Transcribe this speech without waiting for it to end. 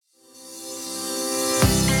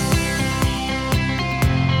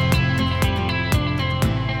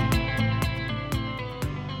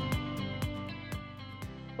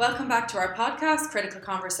Welcome back to our podcast, Critical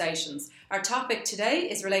Conversations. Our topic today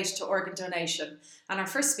is related to organ donation, and our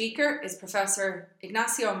first speaker is Professor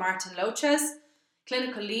Ignacio Martin Loches,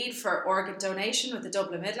 Clinical Lead for Organ Donation with the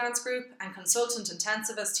Dublin Midlands Group and Consultant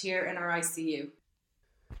Intensivist here in our ICU.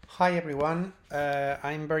 Hi everyone,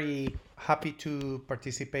 I'm very happy to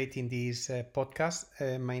participate in this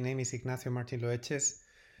podcast. My name is Ignacio Martin Loches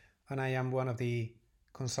and I am one of the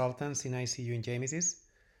consultants in ICU in Jameses.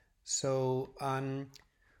 So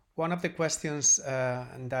one of the questions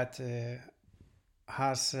that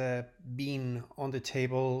has been on the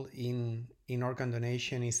table in organ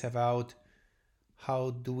donation is about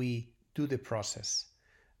how do we do the process.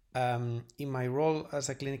 In my role as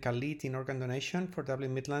a clinical lead in organ donation for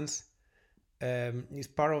Dublin Midlands, is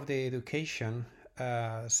part of the education,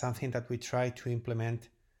 something that we try to implement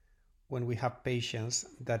when we have patients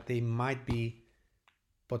that they might be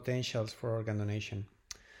potentials for organ donation.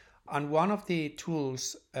 And one of the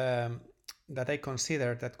tools that I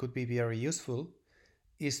consider that could be very useful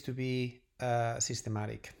is to be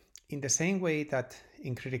systematic. In the same way that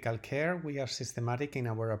in critical care, we are systematic in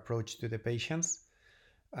our approach to the patients,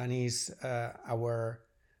 and is our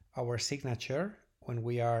signature when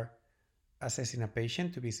we are assessing a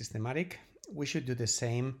patient to be systematic, we should do the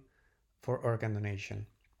same for organ donation.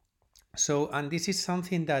 So, and this is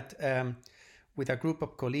something that with a group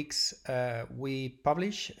of colleagues we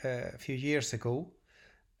published a few years ago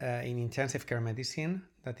in Intensive Care Medicine,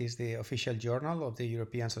 that is the official journal of the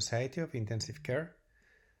European Society of Intensive Care,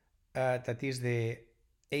 that is the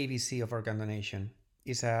ABC of organ donation.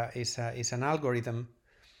 Is an algorithm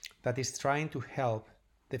that is trying to help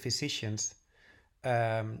the physicians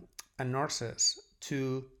and nurses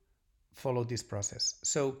to follow this process.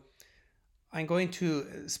 So I'm going to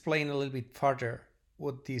explain a little bit further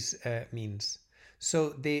what this means. So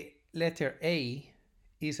the letter A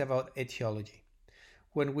is about etiology.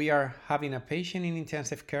 When we are having a patient in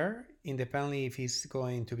intensive care, independently if he's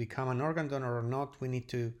going to become an organ donor or not, we need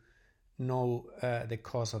to know the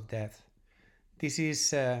cause of death. This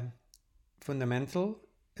is fundamental,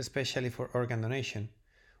 especially for organ donation.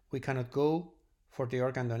 We cannot go for the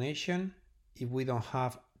organ donation if we don't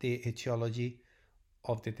have the etiology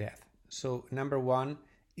of the death. So number one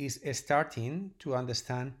is starting to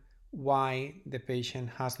understand why the patient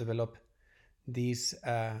has developed this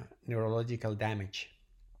neurological damage.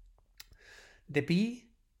 The B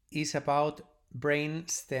is about brain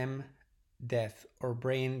stem death or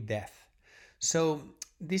brain death. So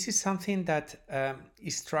this is something that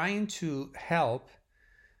is trying to help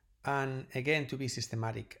and again to be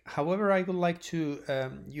systematic. However, I would like to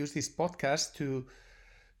use this podcast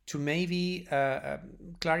to maybe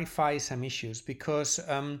clarify some issues, because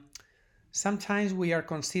sometimes we are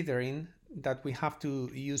considering that we have to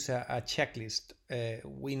use a checklist.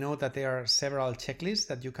 We know that there are several checklists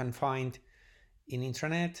that you can find in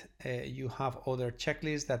intranet. You have other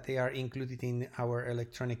checklists that they are included in our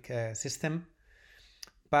electronic system.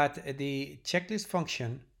 But the checklist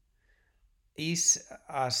function is,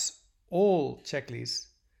 as all checklists,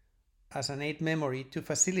 as an aid memory to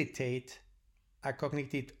facilitate a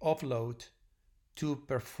cognitive offload to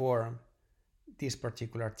perform this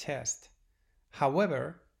particular test.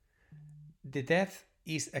 However, the death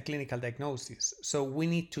is a clinical diagnosis, so we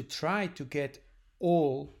need to try to get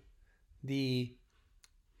all the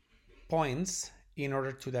points in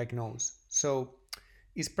order to diagnose. So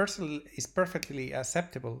it's perfectly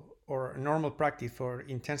acceptable or normal practice for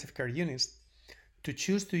intensive care units to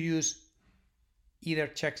choose to use either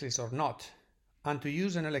checklist or not, and to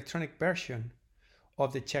use an electronic version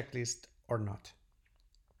of the checklist or not.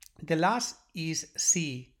 The last is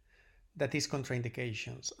C, that is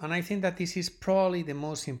contraindications. And I think that this is probably the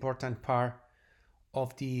most important part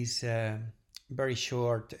of this very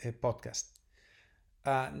short podcast.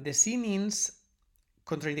 The C means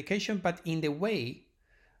contraindication, but in the way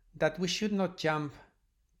that we should not jump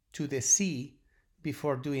to the C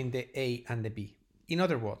before doing the A and the B. In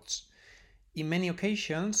other words, in many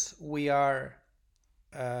occasions, we are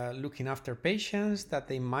looking after patients that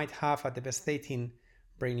they might have a devastating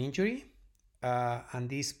brain injury, and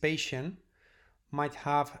this patient might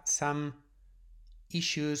have some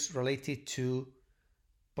issues related to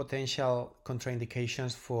potential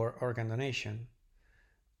contraindications for organ donation.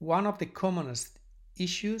 One of the commonest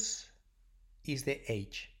issues is the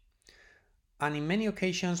age. And in many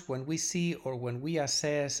occasions, when we see or when we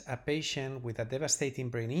assess a patient with a devastating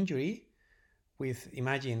brain injury, with,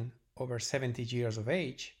 imagine, over 70 years of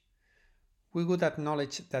age, we would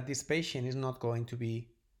acknowledge that this patient is not going to be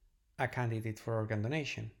a candidate for organ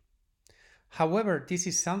donation. However, this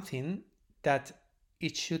is something that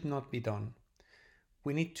it should not be done.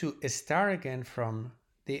 We need to start again from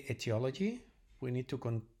the the etiology. We need to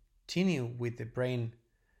continue with the brain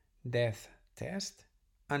death test.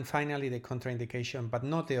 And finally, the contraindication, but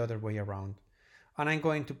not the other way around. And I'm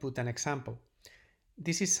going to put an example.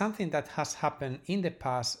 This is something that has happened in the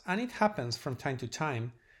past, and it happens from time to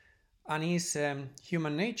time, and is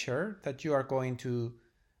human nature that you are going to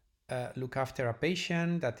look after a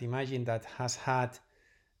patient that imagine that has had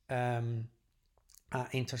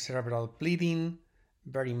intercerebral bleeding,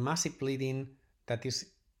 very massive bleeding that is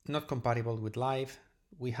not compatible with life.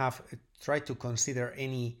 We have tried to consider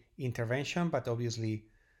any intervention, but obviously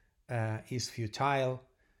is futile.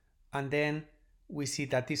 And then we see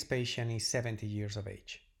that this patient is 70 years of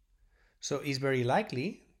age. So it's very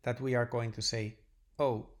likely that we are going to say,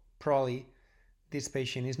 oh, probably this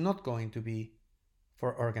patient is not going to be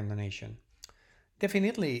for organ donation.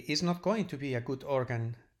 Definitely is not going to be a good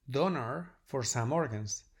organ donor for some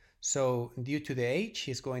organs. So due to the age,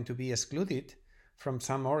 he's going to be excluded from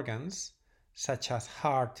some organs, such as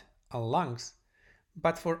heart and lungs.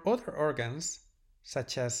 But for other organs,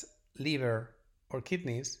 such as liver or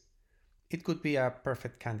kidneys, it could be a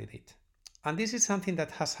perfect candidate. And this is something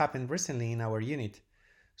that has happened recently in our unit.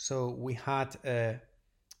 So we had,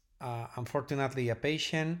 unfortunately, a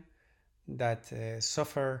patient that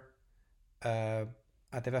suffered a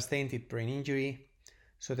devastating brain injury.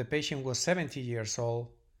 So the patient was 70 years old.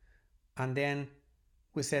 And then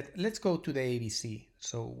we said, let's go to the ABC.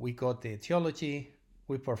 So we got the etiology,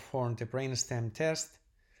 we performed the brainstem test,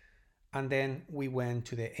 and then we went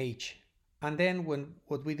to the age. And then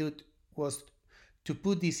what we did was to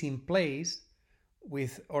put this in place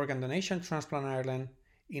with Organ Donation Transplant Ireland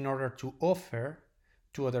in order to offer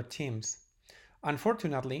to other teams.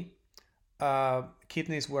 Unfortunately,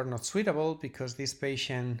 kidneys were not suitable because this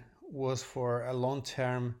patient was for a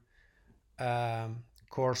long-term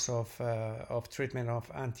course of treatment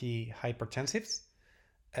of antihypertensives.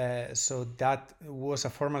 So that was a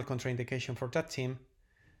formal contraindication for that team.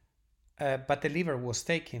 But the liver was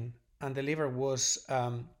taken, and the liver was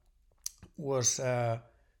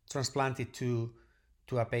transplanted to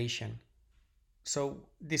a patient. So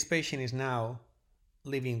this patient is now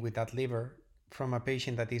living with that liver from a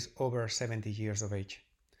patient that is over 70 years of age.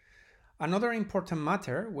 Another important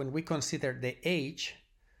matter when we consider the age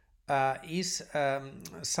is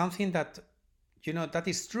something that, that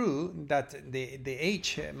is true, that the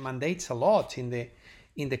age mandates a lot in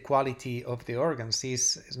the quality of the organs.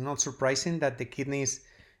 It's not surprising that the kidneys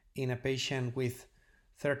in a patient with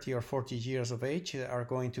 30 or 40 years of age are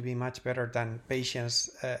going to be much better than patients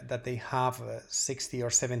that they have 60 or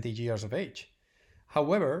 70 years of age.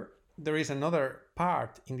 However, there is another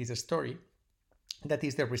part in this story that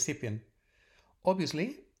is the recipient.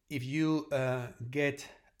 Obviously, if you get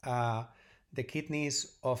the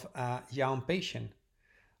kidneys of a young patient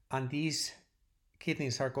and these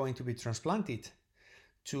kidneys are going to be transplanted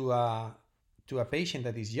to a patient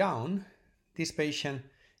that is young, this patient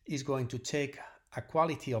is going to take a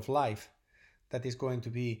quality of life that is going to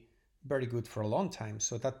be very good for a long time.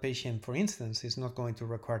 So that patient, for instance, is not going to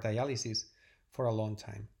require dialysis for a long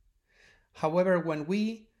time. However, when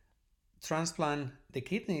we transplant the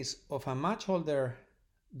kidneys of a much older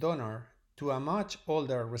donor to a much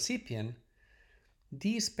older recipient,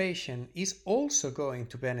 this patient is also going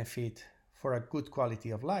to benefit for a good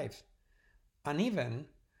quality of life. And even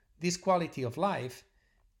this quality of life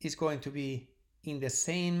is going to be in the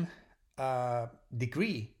same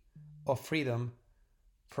degree of freedom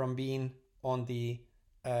from being on the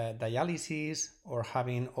dialysis or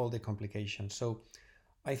having all the complications. So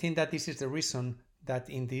I think that this is the reason that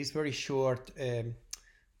in this very short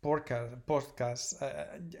podcast,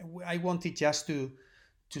 I wanted just to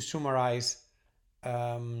summarize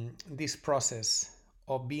this process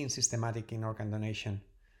of being systematic in organ donation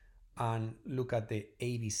and look at the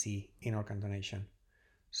ABC in organ donation.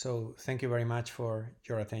 So thank you very much for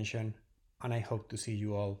your attention, and I hope to see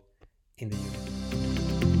you all in the unit.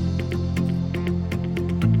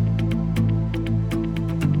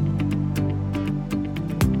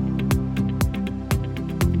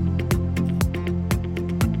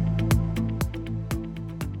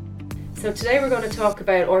 So today we're going to talk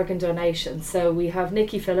about organ donation. So we have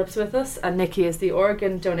Nikki Phillips with us, and Nikki is the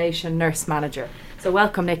organ donation nurse manager. So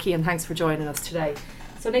welcome, Nikki, and thanks for joining us today.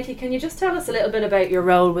 So Nikki, can you just tell us a little bit about your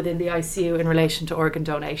role within the ICU in relation to organ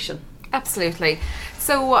donation? Absolutely.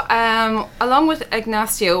 So along with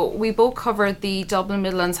Ignacio, we both cover the Dublin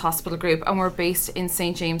Midlands Hospital Group, and we're based in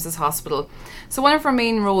St James's Hospital. So one of our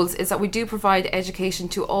main roles is that we do provide education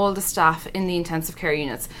to all the staff in the intensive care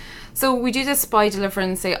units. So we do this by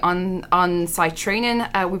delivering, say, on-site training.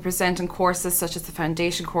 We present in courses such as the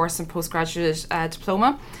foundation course and postgraduate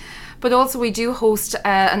diploma. But also we do host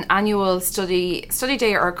an annual study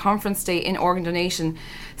day or conference day in organ donation.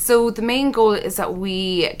 So the main goal is that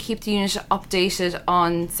we keep the unit updated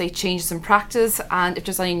on, say, changes in practice and if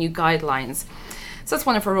there's any new guidelines. So that's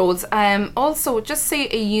one of our roles. Also, just say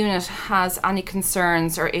a unit has any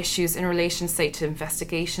concerns or issues in relation, say, to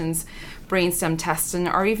investigations, brainstem testing,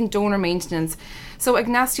 or even donor maintenance. So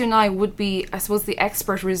Ignacio and I would be, I suppose, the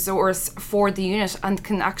expert resource for the unit and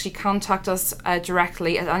can actually contact us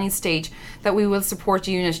directly at any stage that we will support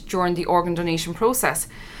the unit during the organ donation process.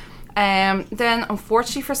 Then,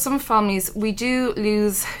 unfortunately, for some families, who do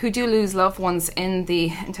lose loved ones in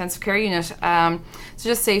the intensive care unit. So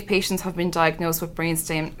just say if patients have been diagnosed with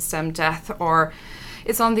brainstem death or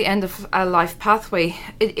it's on the end of a life pathway,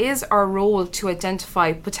 it is our role to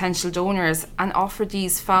identify potential donors and offer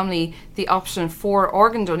these family the option for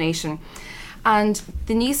organ donation. And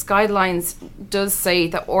the NICE guidelines does say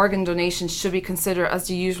that organ donation should be considered as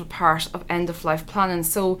the usual part of end-of-life planning.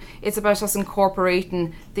 So it's about us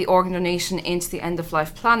incorporating the organ donation into the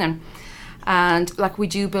end-of-life planning. And like we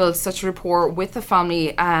do build such a rapport with the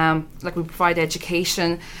family, like we provide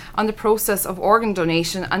education on the process of organ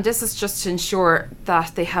donation, and this is just to ensure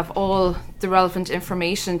that they have all the relevant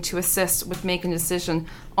information to assist with making a decision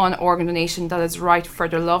on organ donation that is right for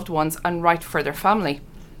their loved ones and right for their family.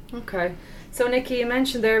 Okay. So Nikki, you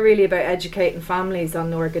mentioned there really about educating families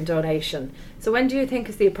on organ donation. So when do you think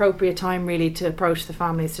is the appropriate time really to approach the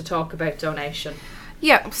families to talk about donation?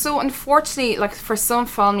 Yeah, so unfortunately, like for some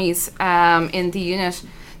families in the unit,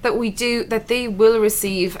 that they will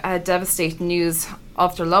receive devastating news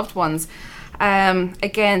of their loved ones.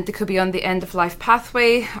 Again, they could be on the end of life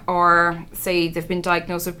pathway, or say they've been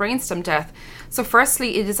diagnosed with brainstem death. So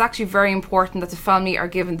firstly, it is actually very important that the family are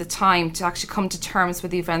given the time to actually come to terms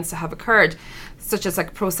with the events that have occurred, such as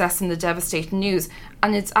like processing the devastating news.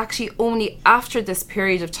 And it's actually only after this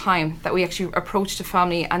period of time that we actually approach the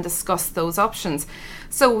family and discuss those options.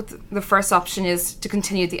 So the first option is to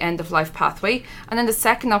continue the end of life pathway. And then the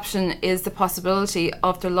second option is the possibility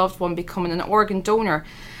of their loved one becoming an organ donor.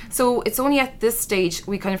 So it's only at this stage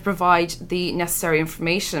we kind of provide the necessary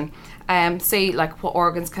information. Say like what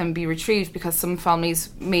organs can be retrieved, because some families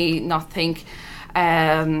may not think,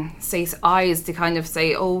 say eyes, they kind of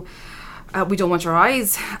say, we don't want your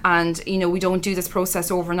eyes, and we don't do this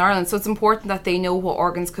process over in Ireland. So it's important that they know what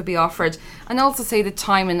organs could be offered, and also say the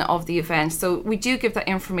timing of the event. So we do give that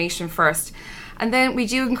information first, and then we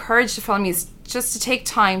do encourage the families just to take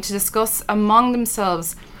time to discuss among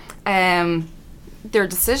themselves their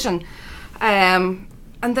decision.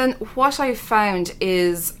 And then what I found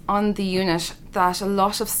is on the unit that a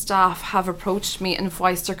lot of staff have approached me and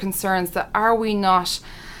voiced their concerns that are we not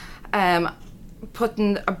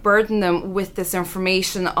putting a burden them with this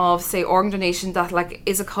information of, say, organ donation that like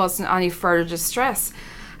is it causing any further distress.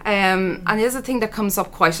 And it is a thing that comes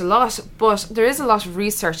up quite a lot, but there is a lot of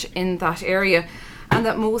research in that area, and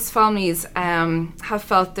that most families have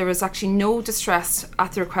felt there is actually no distress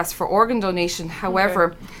at the request for organ donation.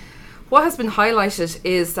 However, what has been highlighted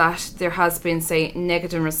is that there has been, say,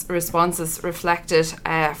 negative responses reflected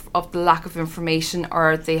of the lack of information,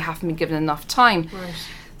 or they haven't been given enough time. Right.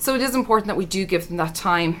 So it is important that we do give them that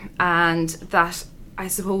time, and that I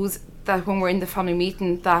suppose that when we're in the family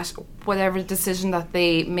meeting, that whatever decision that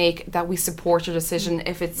they make, that we support their decision,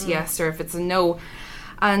 if it's yes or if it's a no.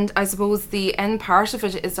 And I suppose the end part of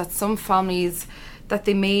it is that some families, that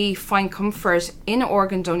they may find comfort in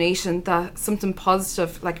organ donation, that something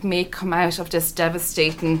positive like may come out of this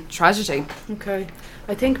devastating tragedy. Okay.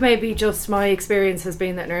 I think maybe just my experience has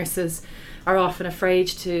been that nurses are often afraid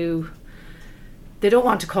they don't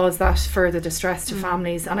want to cause that further distress to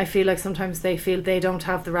families, and I feel like sometimes they feel they don't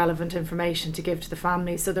have the relevant information to give to the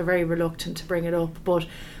family, so they're very reluctant to bring it up. But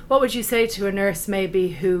what would you say to a nurse maybe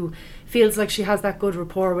who feels like she has that good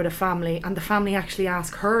rapport with a family, and the family actually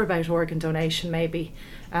ask her about organ donation maybe?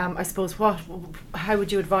 I suppose how would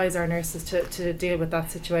you advise our nurses to deal with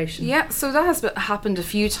that situation? Yeah, so that has happened a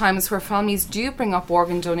few times where families do bring up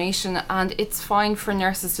organ donation, and it's fine for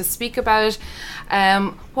nurses to speak about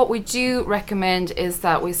it. What we do recommend is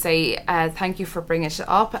that we say thank you for bringing it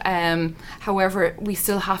up. However, we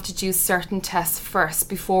still have to do certain tests first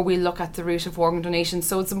before we look at the route of organ donation.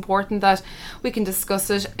 So it's important that we can discuss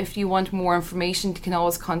it. If you want more information, you can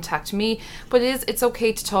always contact me. But it's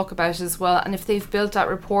okay to talk about it as well. And if they've built that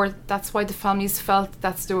rapport, that's why the families felt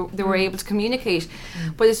that they were able to communicate.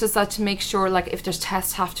 But it's just that to make sure, like if there's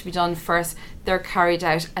tests have to be done first, they're carried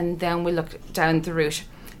out, and then we look down the route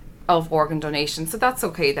of organ donation. So that's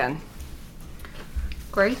okay then.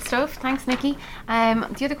 Great stuff. Thanks, Nikki.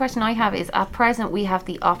 The other question I have is, at present we have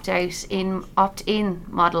the opt-in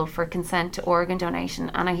model for consent to organ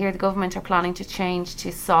donation, and I hear the government are planning to change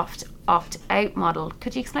to soft opt-out model.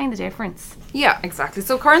 Could you explain the difference? Yeah, exactly.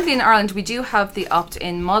 So currently in Ireland we do have the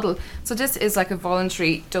opt-in model. So this is like a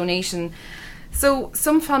voluntary donation. So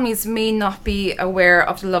some families may not be aware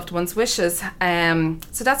of the loved one's wishes.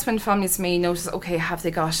 So that's when families may notice, okay, have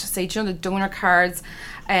they got, say, the donor cards,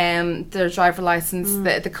 their driver license,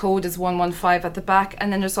 the code is 115 at the back,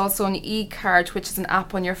 and then there's also an e-card, which is an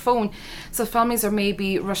app on your phone. So families are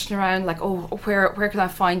maybe rushing around like, oh, where can I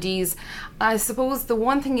find these? I suppose the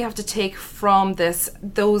one thing you have to take from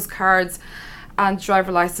those cards and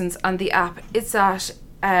driver license and the app is that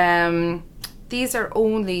these are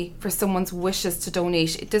only for someone's wishes to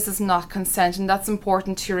donate. This is not consent, and that's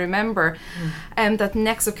important to remember. That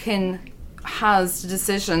next of kin has the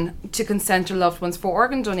decision to consent to loved ones for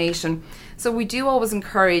organ donation. So we do always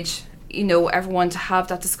encourage, everyone to have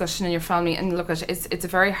that discussion in your family. And look, it's a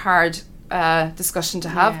very hard discussion to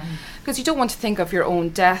have, because you don't want to think of your own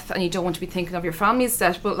death and you don't want to be thinking of your family's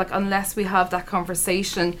death. But unless we have that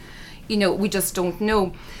conversation, we just don't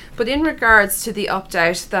know. But in regards to the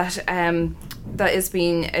opt-out that is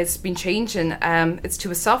been changing, it's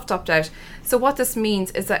to a soft opt-out. So what this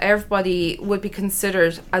means is that everybody would be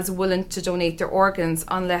considered as willing to donate their organs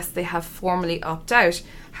unless they have formally opt-out.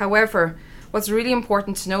 However, what's really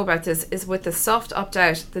important to know about this is with the soft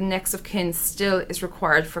opt-out, the next of kin still is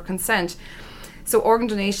required for consent. So organ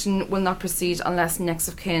donation will not proceed unless next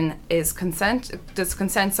of kin does consent.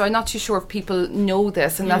 So I'm not too sure if people know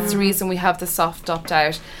this, and that's the reason we have the soft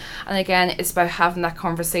opt-out. And again, it's about having that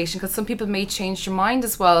conversation, because some people may change their mind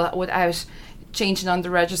as well without changing on the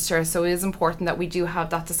register. So it is important that we do have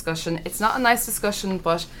that discussion. It's not a nice discussion,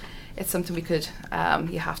 but it's something we could,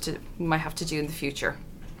 we might have to do in the future.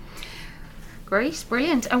 Great,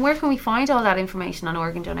 brilliant. And where can we find all that information on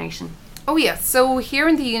organ donation? Oh yes, so here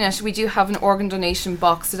in the unit we do have an organ donation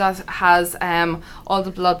box, so that has all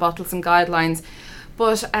the blood bottles and guidelines.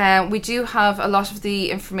 But we do have a lot of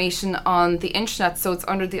the information on the internet, so it's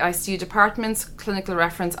under the ICU departments, clinical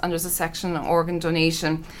reference, and there's a section on organ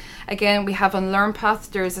donation. Again, we have on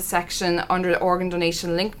LearnPath, there is a section under organ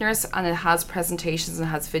donation link nurse, and it has presentations and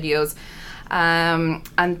has videos.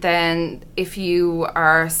 And then if you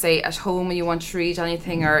are, say, at home and you want to read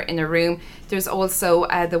anything or in a room, there's also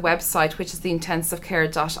the website, which is the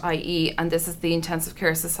intensivecare.ie, and this is the Intensive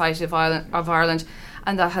Care Society of Ireland,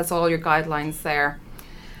 and that has all your guidelines there.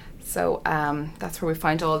 So that's where we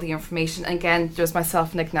find all the information. And again, there's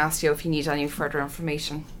myself and Ignacio if you need any further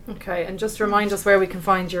information. Okay, and just remind us where we can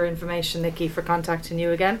find your information, Nikki, for contacting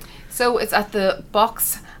you again. So it's at the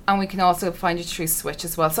box, and we can also find you through Switch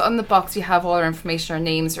as well. So on the box you have all our information, our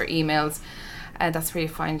names, our emails, and that's where you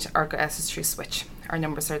find our guests through Switch. Our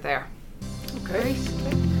numbers are there. Okay,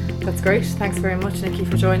 that's great. Thanks very much, Nikki,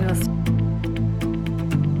 for joining us.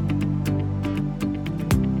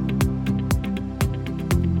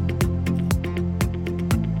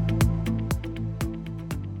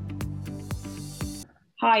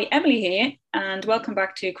 Hi, Emily here, and welcome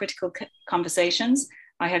back to Critical Conversations.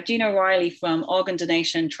 I have Jean O'Reilly from Organ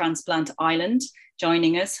Donation Transplant Ireland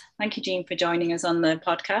joining us. Thank you, Jean, for joining us on the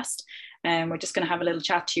podcast. We're just going to have a little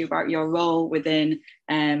chat to you about your role within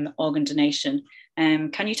organ donation.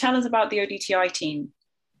 Can you tell us about the ODTI team?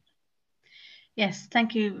 Yes,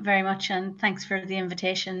 thank you very much, and thanks for the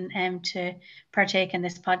invitation to partake in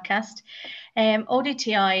this podcast.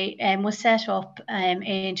 ODTI was set up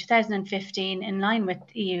in 2015 in line with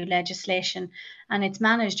EU legislation, and it's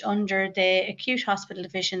managed under the acute hospital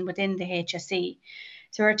division within the HSE.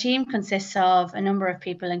 So our team consists of a number of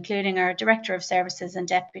people, including our Director of Services and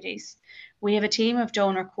deputies. We have a team of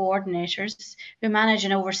donor coordinators who manage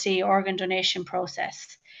and oversee organ donation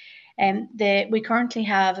process. We currently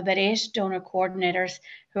have about 8 donor coordinators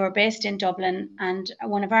who are based in Dublin, and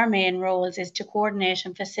one of our main roles is to coordinate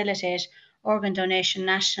and facilitate organ donation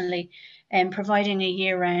nationally, providing a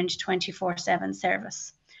year-round 24/7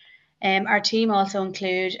 service. Our team also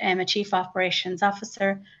include a Chief Operations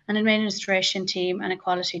Officer, an administration team, and a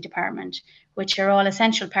quality department, which are all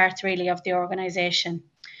essential parts really of the organisation.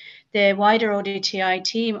 The wider ODTI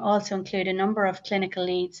team also include a number of clinical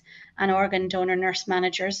leads and organ donor nurse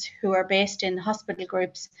managers who are based in hospital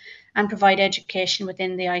groups and provide education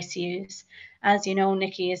within the ICUs. As you know,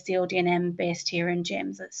 Nikki is the ODNM based here in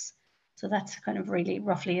James's. So that's kind of really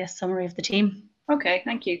roughly a summary of the team. Okay,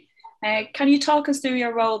 thank you. Can you talk us through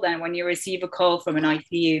your role then when you receive a call from an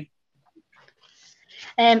ICU?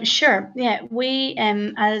 Sure. Yeah, we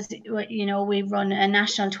as you know, we run a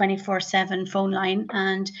national 24/7 phone line,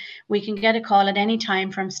 and we can get a call at any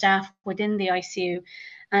time from staff within the ICU.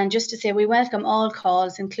 And just to say, we welcome all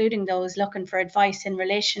calls, including those looking for advice in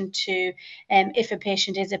relation to if a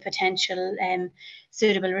patient is a potential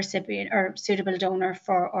suitable recipient or suitable donor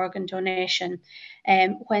for organ donation.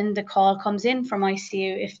 When the call comes in from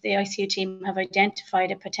ICU, if the ICU team have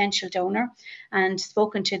identified a potential donor and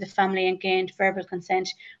spoken to the family and gained verbal consent,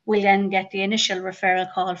 we'll then get the initial referral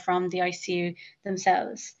call from the ICU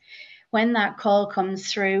themselves. When that call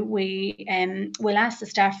comes through, we will ask the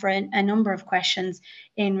staff for a number of questions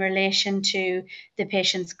in relation to the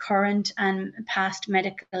patient's current and past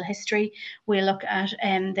medical history. We'll look at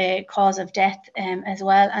the cause of death as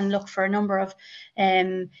well, and look for a number of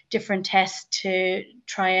different tests to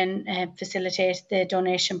try and facilitate the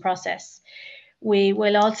donation process. We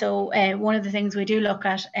will also, one of the things we do look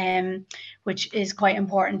at, which is quite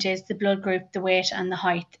important, is the blood group, the weight and the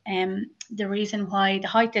height. The reason why the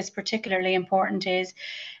height is particularly important is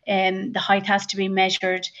the height has to be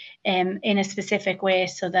measured in a specific way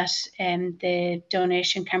so that the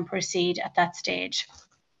donation can proceed at that stage.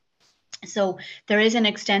 So there is an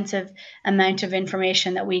extensive amount of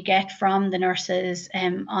information that we get from the nurses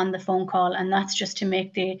on the phone call, and that's just to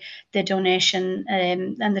make the donation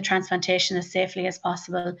and the transplantation as safely as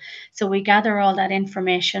possible. So we gather all that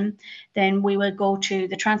information, then we will go to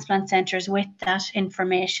the transplant centres with that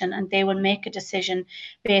information, and they will make a decision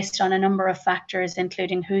based on a number of factors,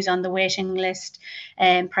 including who's on the waiting list,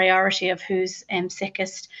 priority of who's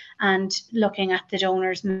sickest, and looking at the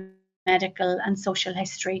donor's medical and social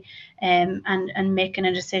history, and making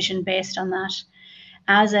a decision based on that.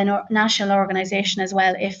 As a national organisation as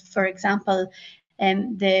well, if, for example,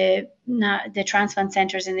 the transplant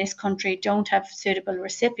centres in this country don't have suitable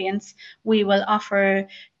recipients, we will offer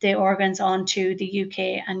the organs on to the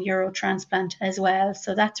UK and Eurotransplant as well.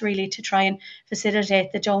 So that's really to try and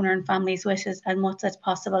facilitate the donor and families with as much as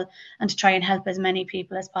possible, and to try and help as many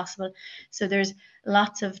people as possible. So there's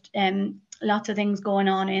lots of things going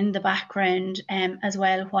on in the background as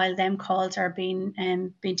well, while them calls are being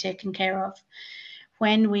taken care of.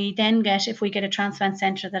 When we then if we get a transplant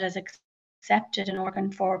centre that has accepted an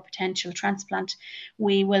organ for potential transplant,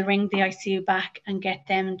 we will ring the ICU back and get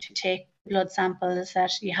them to take blood samples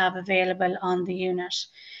that you have available on the unit.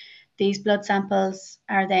 These blood samples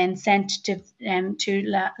are then sent to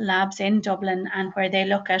labs in Dublin, and where they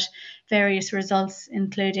look at various results,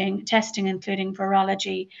 including testing, including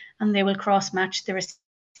virology, and they will cross-match the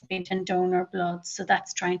recipient and donor blood. So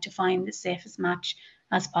that's trying to find the safest match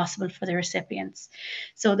as possible for the recipients.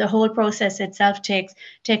 So the whole process itself takes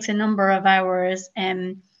a number of hours,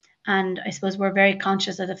 and I suppose we're very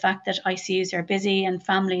conscious of the fact that ICUs are busy and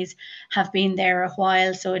families have been there a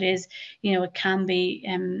while. So it is, it can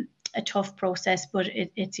be a tough process, but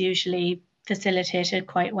it's usually facilitated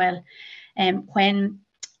quite well.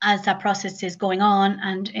 As that process is going on,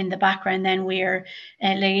 and in the background, then we're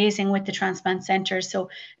liaising with the transplant centres. So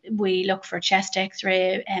we look for chest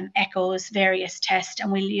X-ray, echoes, various tests,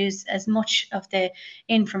 and we'll use as much of the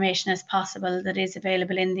information as possible that is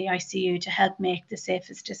available in the ICU to help make the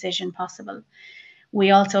safest decision possible. We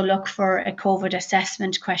also look for a COVID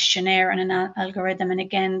assessment questionnaire and an algorithm, and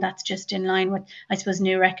again, that's just in line with, I suppose,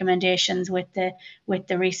 new recommendations with the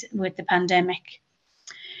pandemic.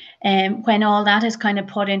 When all that is kind of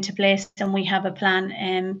put into place and we have a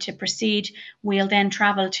plan to proceed, we'll then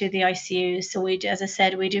travel to the ICU. So as I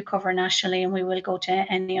said, we do cover nationally, and we will go to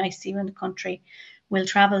any ICU in the country. We'll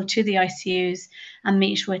travel to the ICUs and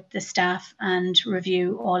meet with the staff and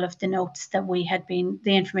review all of the notes that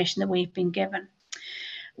the information that we've been given.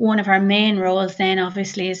 One of our main roles then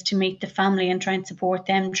obviously is to meet the family and try and support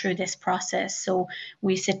them through this process. So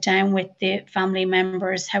we sit down with the family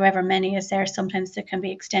members, however many is there, sometimes there can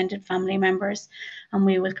be extended family members, and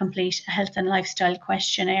we will complete a health and lifestyle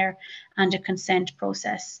questionnaire and a consent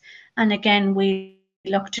process. And again, we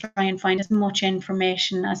look to try and find as much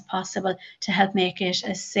information as possible to help make it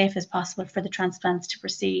as safe as possible for the transplants to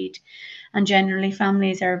proceed. And generally,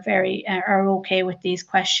 families are okay with these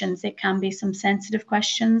questions. It can be some sensitive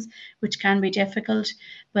questions, which can be difficult,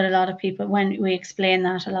 but a lot of people, when we explain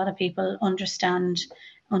that, a lot of people understand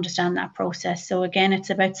that process. So again, it's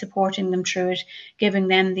about supporting them through it, giving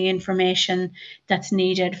them the information that's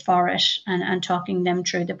needed for it, and talking them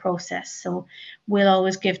through the process. So we'll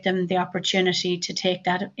always give them the opportunity to take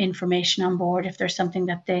that information on board if there's something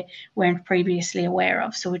that they weren't previously aware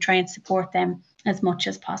of. So we try and support them as much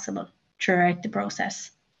as possible throughout the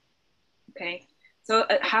process. Okay, so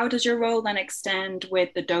how does your role then extend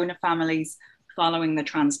with the donor families following the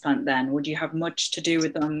transplant then? Would you have much to do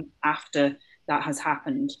with them after that has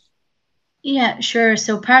happened? Yeah, sure.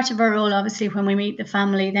 So part of our role, obviously, when we meet the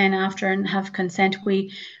family then after and have consent,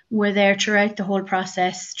 we're there throughout the whole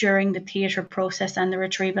process, during the theatre process and the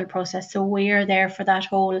retrieval process. So we are there for that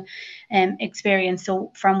whole experience.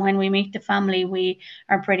 So from when we meet the family, we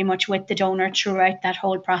are pretty much with the donor throughout that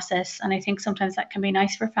whole process. And I think sometimes that can be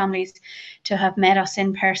nice for families to have met us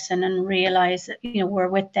in person and realise that, you know, we're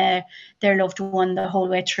with their loved one the whole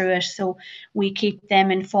way through it. So we keep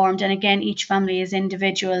them informed. And again, each family is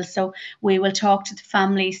individual. So we will talk to the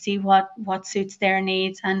family, see what suits their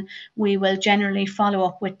needs, and we will generally follow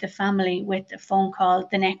up with the family with a phone call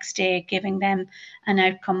the next day, giving them an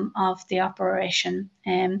outcome of the operation.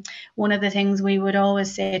 One of the things we would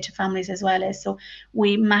always say to families as well is, so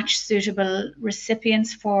we match suitable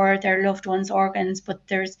recipients for their loved ones' organs, but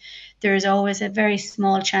there's always a very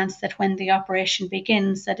small chance that when the operation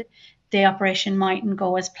begins, that the operation mightn't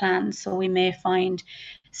go as planned. So we may find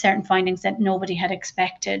certain findings that nobody had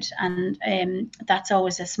expected, and that's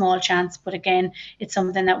always a small chance. But again, it's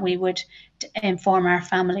something that we would inform our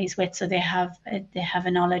families with, so they have a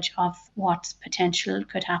knowledge of what potential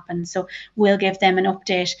could happen. So we'll give them an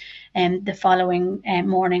update the following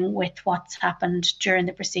morning with what's happened during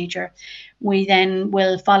the procedure. We then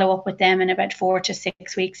will follow up with them in about 4 to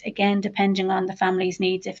 6 weeks, again depending on the family's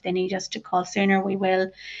needs. If they need us to call sooner, we will,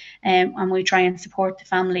 and we try and support the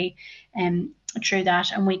family through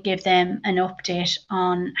that, and we give them an update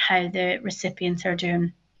on how the recipients are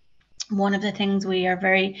doing. One of the things we are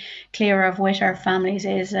very clear of with our families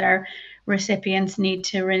is that our recipients need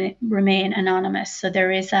to remain anonymous. So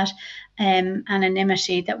there is that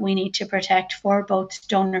anonymity that we need to protect for both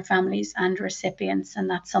donor families and recipients, and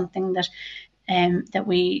that's something that that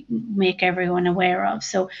we make everyone aware of.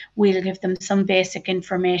 So we'll give them some basic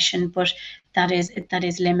information, but that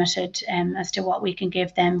is limited as to what we can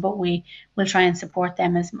give them. But we will try and support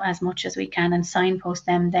them as much as we can, and signpost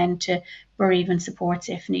them then to bereavement supports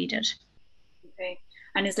if needed. Okay.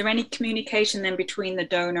 And is there any communication then between the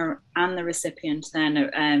donor and the recipient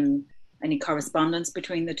then? Any correspondence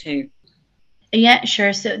between the two? Yeah,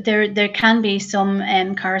 sure. So there can be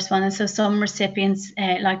some correspondence. So some recipients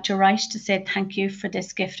like to write to say thank you for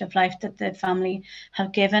this gift of life that the family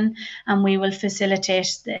have given, and we will facilitate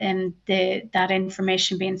that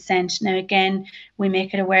information being sent. Now again, we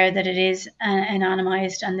make it aware that it is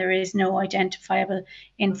anonymised and there is no identifiable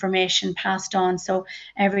information passed on. So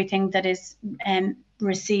everything that is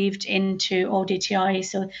received into ODTI,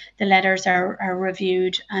 so the letters are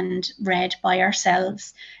reviewed and read by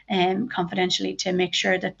ourselves confidentially to make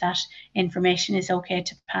sure that information is okay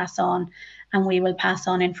to pass on, and we will pass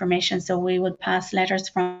on information. So we will pass letters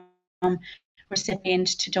from recipient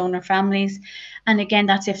to donor families, and again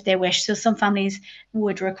that's if they wish. So some families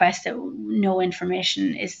would request that no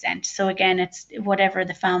information is sent. So again, it's whatever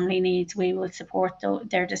the family needs, we will support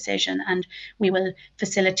their decision, and we will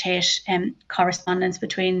facilitate correspondence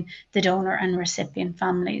between the donor and recipient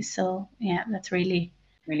families. So yeah, that's really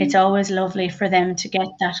it's always lovely for them to get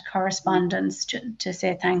that correspondence to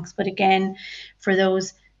say thanks. But again, for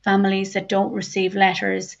those families that don't receive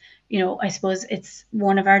letters, you know, I suppose it's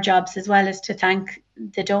one of our jobs as well is to thank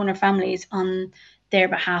the donor families on their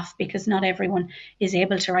behalf, because not everyone is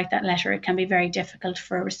able to write that letter. It can be very difficult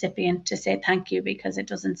for a recipient to say thank you because it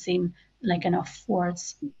doesn't seem like enough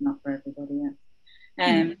words. Not for everybody,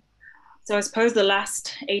 yeah. So I suppose the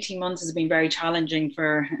last 18 months has been very challenging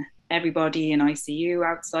for everybody in ICU,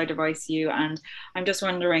 outside of ICU, and I'm just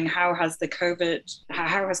wondering how has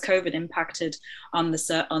COVID impacted on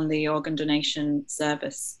the organ donation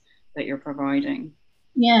service that you're providing?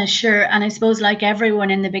 Yeah, sure. And I suppose like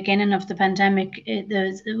everyone in the beginning of the pandemic,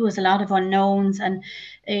 there was a lot of unknowns, and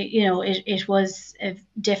it was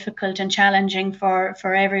difficult and challenging for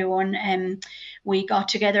everyone. We got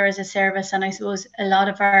together as a service, and I suppose a lot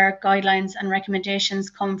of our guidelines and recommendations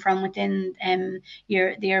come from within the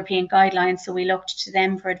European guidelines. So we looked to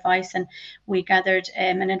them for advice, and we gathered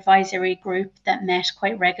an advisory group that met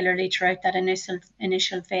quite regularly throughout that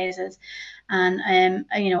initial phases. And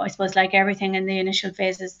I suppose like everything in the initial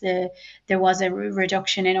phases, there was a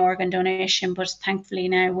reduction in organ donation, but thankfully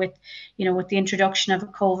now with the introduction of a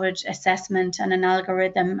COVID assessment and an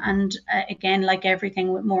algorithm, and again like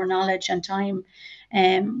everything with more knowledge and time,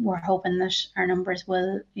 we're hoping that our numbers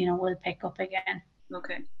will pick up again.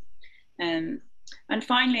 Okay. And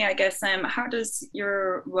finally, I guess, how does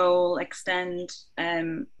your role extend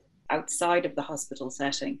outside of the hospital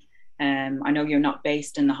setting? I know you're not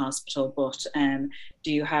based in the hospital, but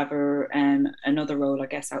do you have another role, I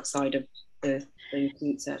guess, outside of the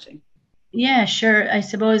acute setting? Yeah, sure. I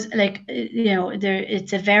suppose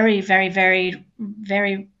it's a very, very varied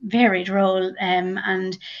very varied role,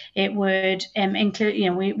 and it would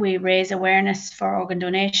include, we raise awareness for organ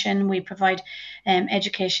donation, we provide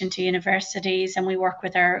education to universities, and we work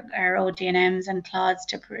with our ODNMs and CLODs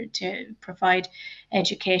to provide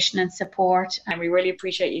education and support. And we really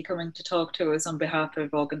appreciate you coming to talk to us on behalf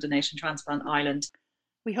of Organ Donation Transplant Ireland.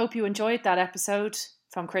 We hope you enjoyed that episode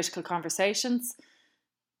from Critical Conversations.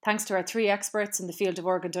 Thanks to our 3 experts in the field of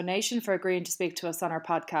organ donation for agreeing to speak to us on our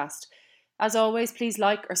podcast. As always, please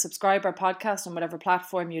like or subscribe our podcast on whatever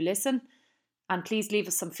platform you listen. And please leave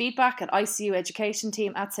us some feedback at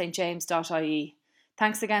icueducationteam@stjames.ie.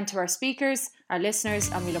 Thanks again to our speakers, our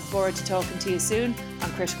listeners, and we look forward to talking to you soon on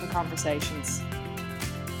Critical Conversations.